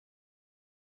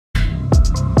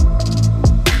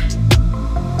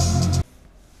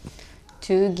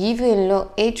So given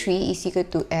log A3 is equal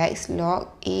to x, log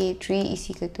A3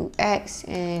 is equal to x,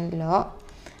 and log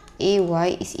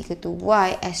AY is equal to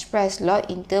y, express log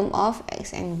in terms of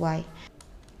x and y.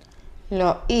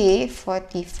 Log A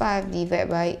 45 divided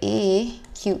by A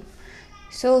cube.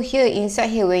 So here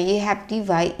inside here, when you have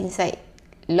divide inside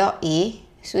log A,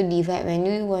 so divide when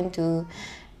you want to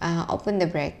open the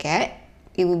bracket,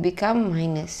 it will become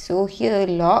minus. So here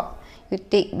log, you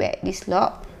take back this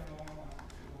log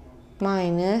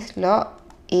minus log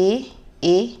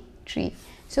A3.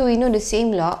 So we know the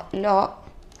same log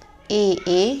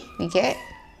AA, we get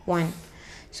 1.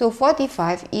 So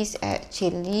 45 is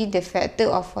actually the factor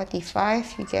of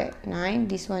 45, you get 9.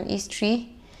 This one is 3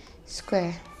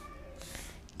 square.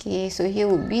 Okay, so here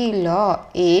would be log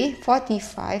A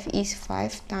 45 is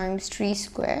 5 times 3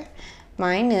 square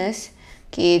minus,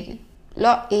 okay,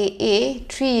 log AA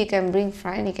 3 you can bring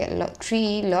front, you get log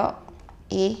 3 log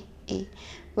AA,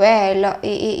 where log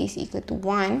AA is equal to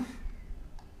 1.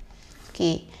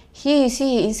 Okay, here you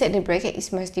see inside the bracket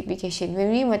is multiplication.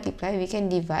 When we multiply, we can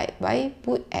divide by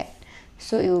put add.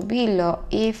 So it will be log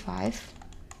A5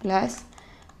 plus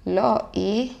log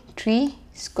A3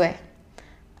 square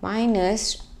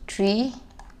minus 3,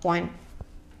 1.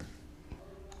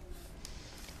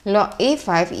 Log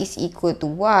A5 is equal to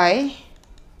y.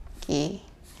 Okay,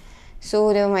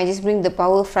 so then I just bring the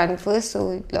power front first.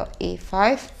 So log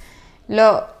A5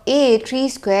 log A3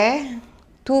 square,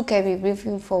 2 can be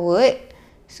bring forward,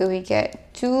 so we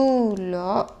get 2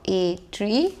 log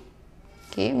A3,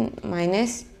 okay,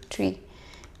 minus 3.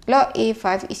 Log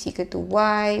A5 is equal to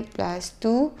y plus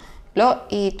 2 log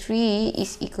A3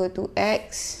 is equal to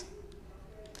x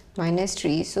minus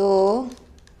 3. So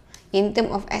in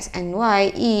terms of x and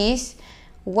y is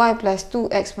y plus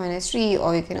 2x minus 3,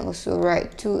 or you can also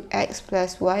write 2x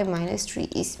plus y minus 3.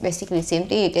 Is basically the same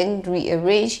thing. You can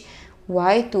rearrange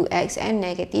y, 2x and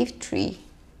negative 3.